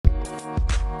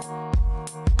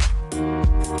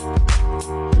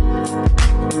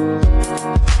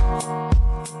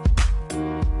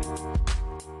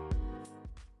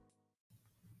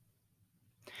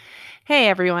Hey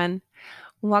everyone,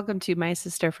 welcome to My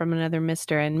Sister from Another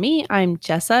Mister and Me. I'm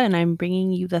Jessa and I'm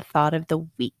bringing you the thought of the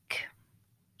week.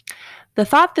 The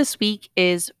thought this week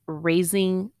is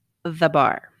raising the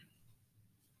bar.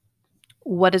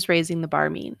 What does raising the bar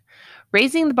mean?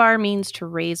 Raising the bar means to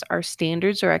raise our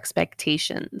standards or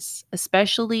expectations,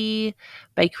 especially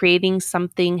by creating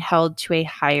something held to a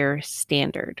higher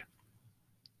standard.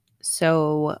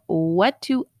 So, what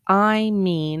do I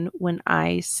mean when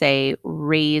I say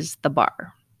raise the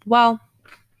bar? Well,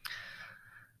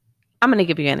 I'm going to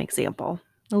give you an example.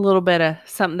 A little bit of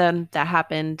something that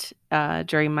happened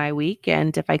during my week.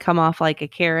 And if I come off like a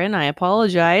Karen, I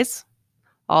apologize.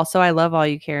 Also, I love all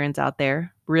you Karens out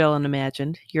there, real and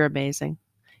imagined. You're amazing.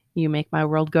 You make my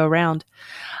world go round.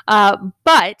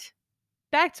 But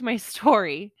back to my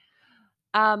story.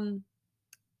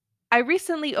 I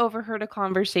recently overheard a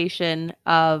conversation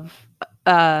of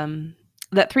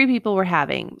that three people were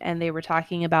having, and they were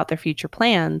talking about their future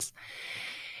plans.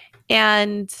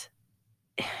 And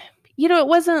it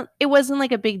wasn't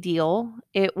like a big deal.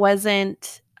 It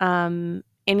wasn't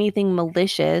anything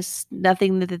malicious.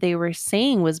 Nothing that they were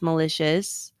saying was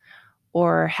malicious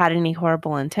or had any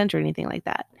horrible intent or anything like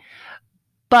that.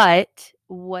 But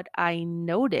what I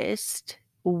noticed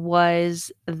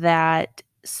was that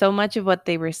so much of what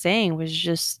they were saying was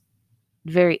just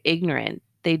very ignorant.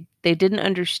 They didn't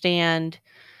understand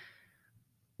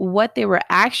what they were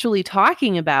actually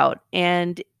talking about,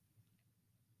 and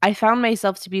I found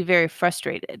myself to be very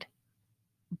frustrated.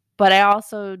 But I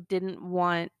also didn't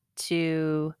want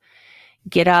to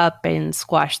get up and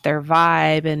squash their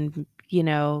vibe and,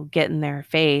 get in their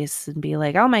face and be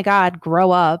like, oh my God,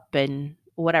 grow up and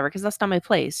whatever, because that's not my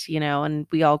place, and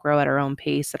we all grow at our own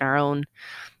pace and our own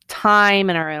time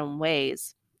and our own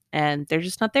ways. And they're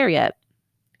just not there yet.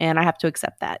 And I have to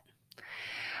accept that.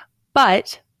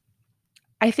 But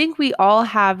I think we all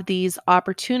have these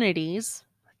opportunities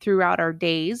throughout our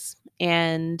days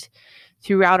and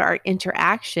throughout our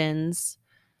interactions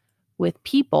with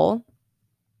people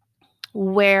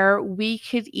where we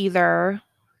could either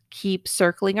keep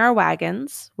circling our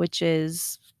wagons, which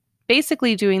is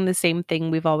basically doing the same thing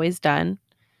we've always done,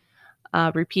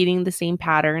 repeating the same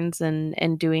patterns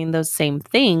and doing those same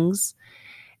things,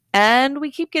 and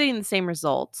we keep getting the same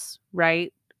results,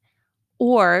 right?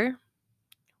 Or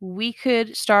we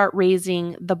could start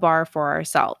raising the bar for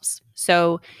ourselves.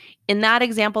 So, in that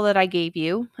example that I gave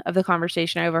you of the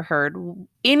conversation I overheard,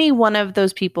 any one of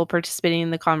those people participating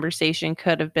in the conversation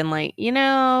could have been like,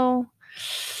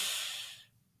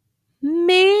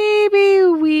 maybe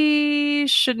we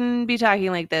shouldn't be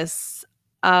talking like this.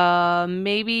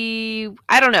 Maybe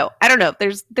I don't know.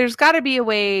 There's got to be a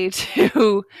way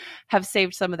to have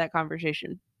saved some of that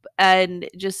conversation and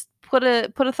just put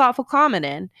a thoughtful comment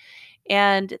in.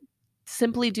 And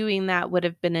simply doing that would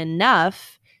have been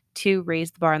enough to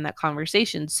raise the bar in that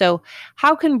conversation. So,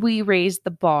 how can we raise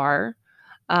the bar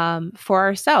for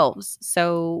ourselves?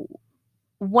 So,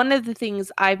 one of the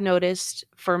things I've noticed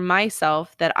for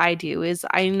myself that I do is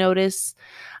I notice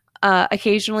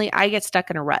occasionally I get stuck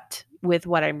in a rut with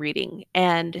what I'm reading.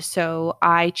 And so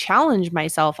I challenge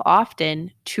myself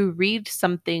often to read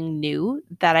something new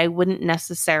that I wouldn't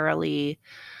necessarily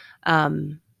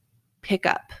pick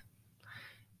up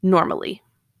normally.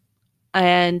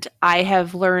 And I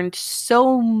have learned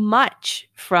so much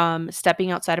from stepping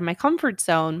outside of my comfort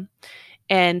zone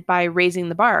and by raising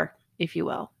the bar, if you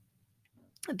will.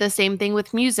 The same thing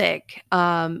with music,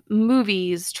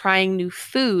 movies, trying new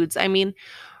foods. I mean,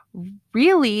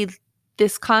 really,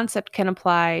 this concept can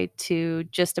apply to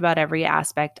just about every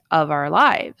aspect of our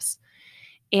lives.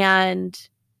 And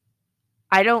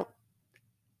I don't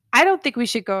I don't think we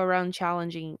should go around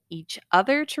challenging each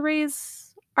other to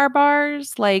raise our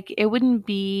bars. Like it wouldn't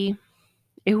be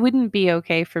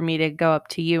okay for me to go up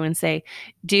to you and say,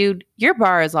 dude, your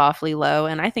bar is awfully low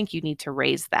and I think you need to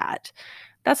raise that.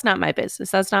 That's not my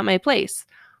business. That's not my place.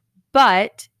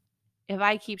 But if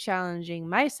I keep challenging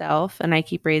myself and I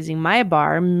keep raising my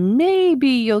bar, maybe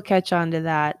you'll catch on to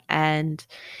that and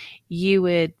you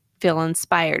would feel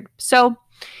inspired. So,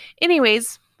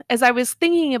 anyways, as I was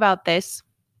thinking about this,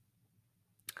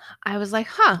 I was like,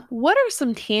 what are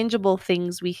some tangible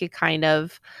things we could kind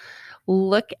of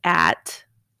look at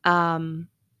um,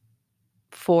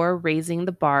 for raising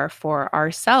the bar for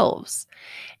ourselves?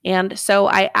 And so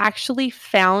I actually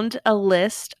found a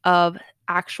list of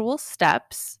actual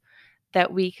steps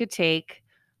that we could take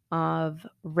of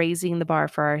raising the bar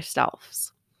for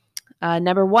ourselves.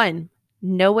 Number one,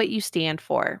 know what you stand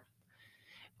for.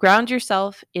 Ground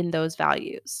yourself in those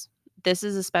values. This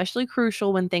is especially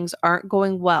crucial when things aren't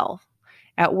going well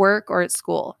at work or at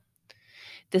school.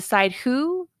 Decide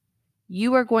who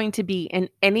You are going to be in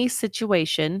any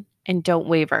situation and don't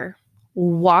waver.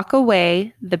 Walk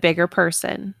away the bigger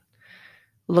person.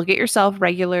 Look at yourself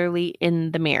regularly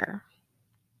in the mirror.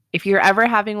 If you're ever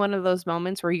having one of those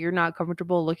moments where you're not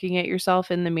comfortable looking at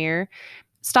yourself in the mirror,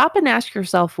 stop and ask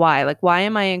yourself why. Like, why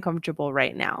am I uncomfortable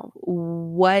right now?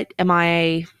 What am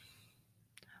I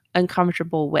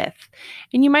uncomfortable with?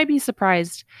 And you might be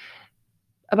surprised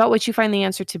about what you find the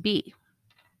answer to be.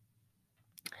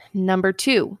 Number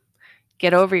 2,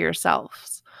 get over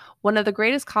yourselves. One of the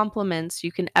greatest compliments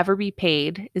you can ever be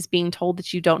paid is being told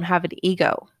that you don't have an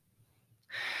ego.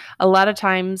 A lot of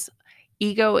times,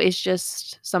 ego is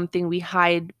just something we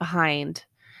hide behind,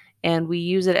 and we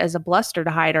use it as a bluster to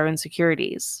hide our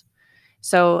insecurities.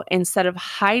 So instead of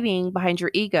hiding behind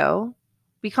your ego,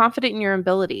 be confident in your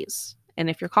abilities. And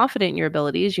if you're confident in your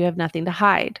abilities, you have nothing to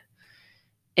hide.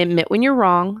 Admit when you're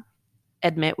wrong.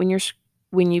 Admit when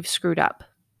you've screwed up.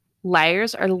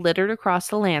 Liars are littered across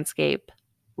the landscape.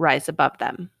 Rise above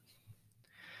them.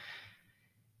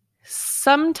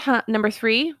 Number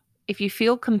 3, if you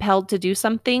feel compelled to do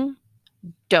something,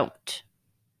 don't.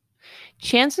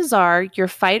 Chances are your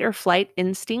fight or flight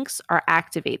instincts are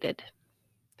activated.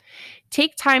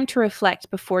 Take time to reflect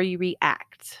before you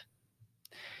react.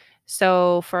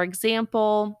 So, for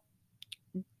example,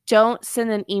 don't send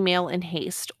an email in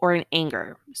haste or in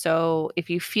anger. So, if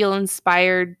you feel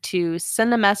inspired to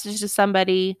send a message to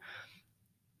somebody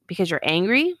because you're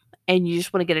angry and you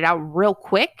just want to get it out real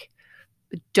quick,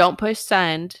 don't push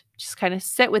send. Just kind of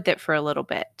sit with it for a little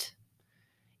bit.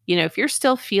 If you're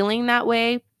still feeling that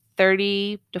way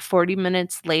 30 to 40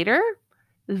 minutes later,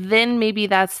 then maybe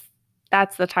that's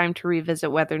the time to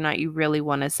revisit whether or not you really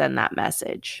want to send that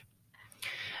message.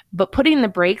 But putting the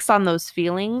brakes on those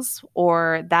feelings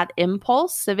or that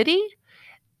impulsivity,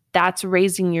 that's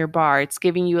raising your bar. It's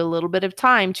giving you a little bit of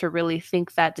time to really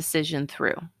think that decision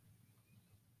through.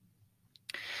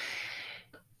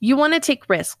 You want to take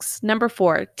risks. Number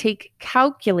 4, take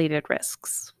calculated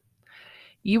risks.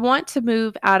 You want to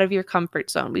move out of your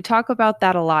comfort zone. We talk about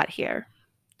that a lot here.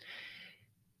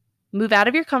 Move out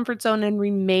of your comfort zone and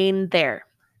remain there.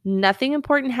 Nothing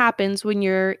important happens when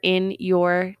you're in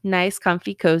your nice,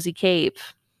 comfy, cozy cave.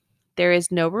 There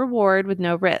is no reward with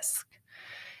no risk.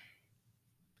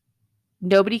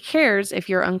 Nobody cares if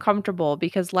you're uncomfortable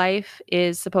because life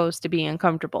is supposed to be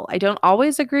uncomfortable. I don't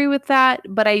always agree with that,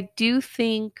 but I do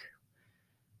think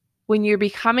when you're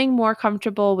becoming more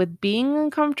comfortable with being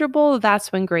uncomfortable,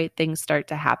 that's when great things start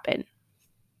to happen.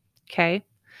 Okay?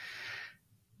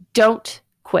 Don't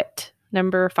quit.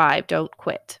 Number 5, don't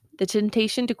quit. The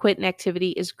temptation to quit an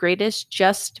activity is greatest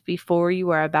just before you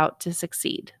are about to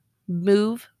succeed.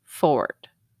 Move forward.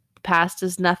 The past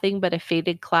is nothing but a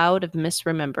faded cloud of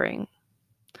misremembering.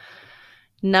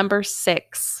 Number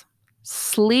 6,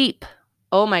 sleep.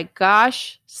 Oh my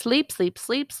gosh. Sleep, sleep,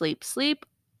 sleep, sleep, sleep.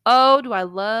 Oh, do I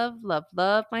love, love,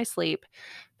 love my sleep.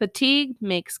 Fatigue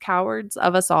makes cowards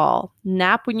of us all.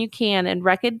 Nap when you can and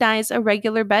recognize a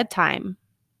regular bedtime.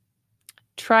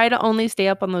 Try to only stay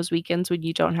up on those weekends when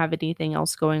you don't have anything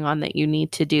else going on that you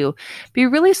need to do. Be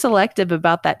really selective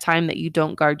about that time that you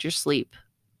don't guard your sleep.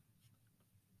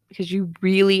 Because you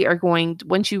really are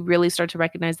once you really start to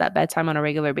recognize that bedtime on a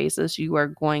regular basis, you are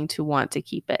going to want to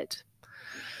keep it.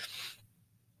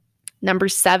 Number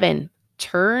 7,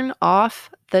 turn off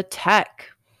the tech.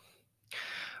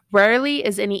 Rarely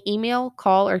is any email,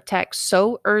 call, or text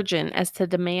so urgent as to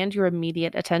demand your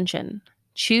immediate attention.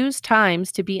 Choose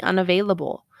times to be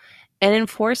unavailable and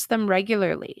enforce them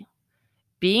regularly.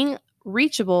 Being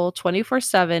reachable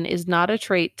 24/7 is not a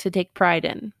trait to take pride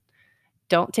in.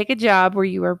 Don't take a job where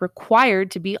you are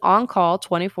required to be on call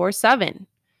 24/7.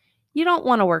 You don't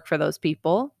want to work for those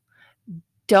people.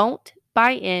 Don't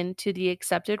buy into the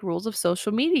accepted rules of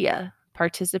social media.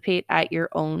 Participate at your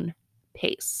own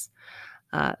pace.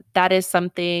 That is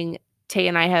something Tay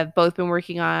and I have both been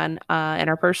working on in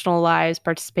our personal lives,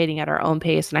 participating at our own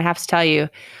pace. And I have to tell you,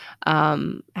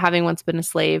 having once been a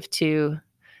slave to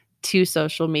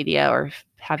social media, or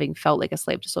having felt like a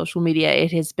slave to social media,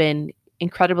 it has been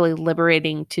incredibly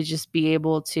liberating to just be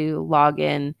able to log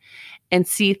in and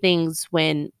see things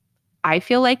when I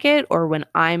feel like it, or when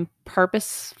I'm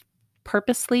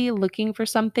purposely looking for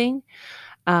something,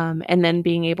 and then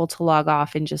being able to log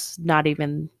off and just not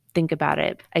even think about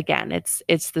it again.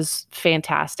 It's this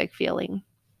fantastic feeling.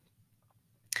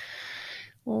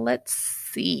 Let's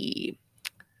see.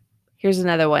 Here's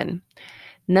another one.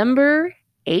 Number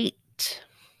 8,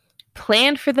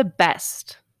 plan for the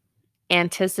best.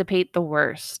 Anticipate the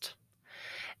worst.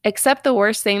 Accept the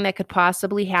worst thing that could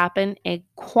possibly happen and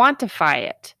quantify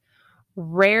it.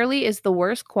 Rarely is the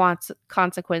worst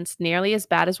consequence nearly as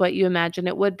bad as what you imagine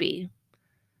it would be.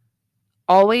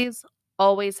 Always,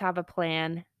 always have a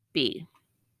plan B.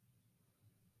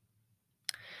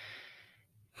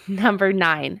 Number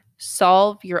 9,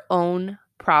 solve your own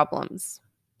problems.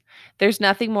 There's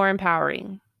nothing more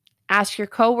empowering. Ask your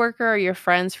coworker or your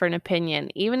friends for an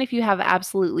opinion, even if you have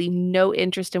absolutely no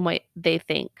interest in what they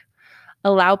think.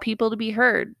 Allow people to be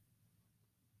heard.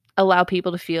 Allow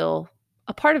people to feel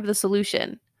a part of the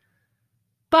solution.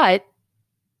 But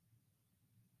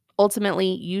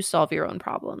ultimately, you solve your own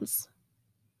problems.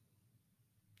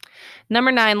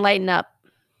 Number 9, lighten up.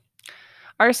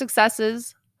 Our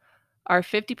successes are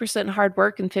 50% hard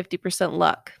work and 50%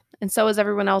 luck, and so is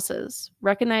everyone else's.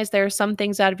 Recognize there are some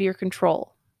things out of your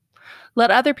control.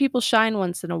 Let other people shine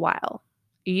once in a while.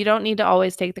 You don't need to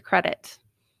always take the credit.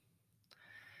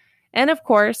 And of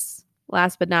course,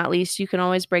 last but not least, you can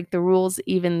always break the rules,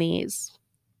 even these.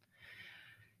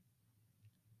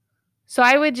 So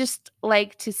I would just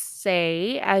like to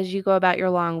say, as you go about your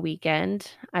long weekend,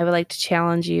 I would like to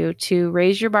challenge you to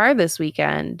raise your bar this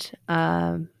weekend.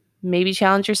 Maybe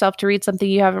challenge yourself to read something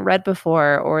you haven't read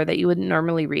before or that you wouldn't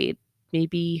normally read.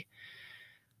 Maybe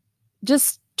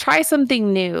just try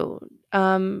something new.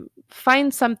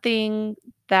 Find something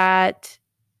that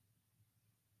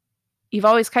you've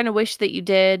always kind of wished that you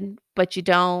did, but you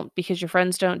don't because your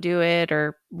friends don't do it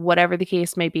or whatever the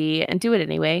case may be, and do it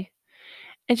anyway.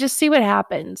 And just see what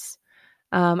happens.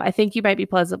 I think you might be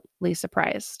pleasantly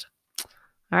surprised.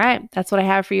 All right, that's what I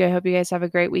have for you. I hope you guys have a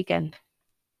great weekend.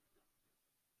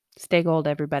 Stay gold,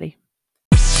 everybody.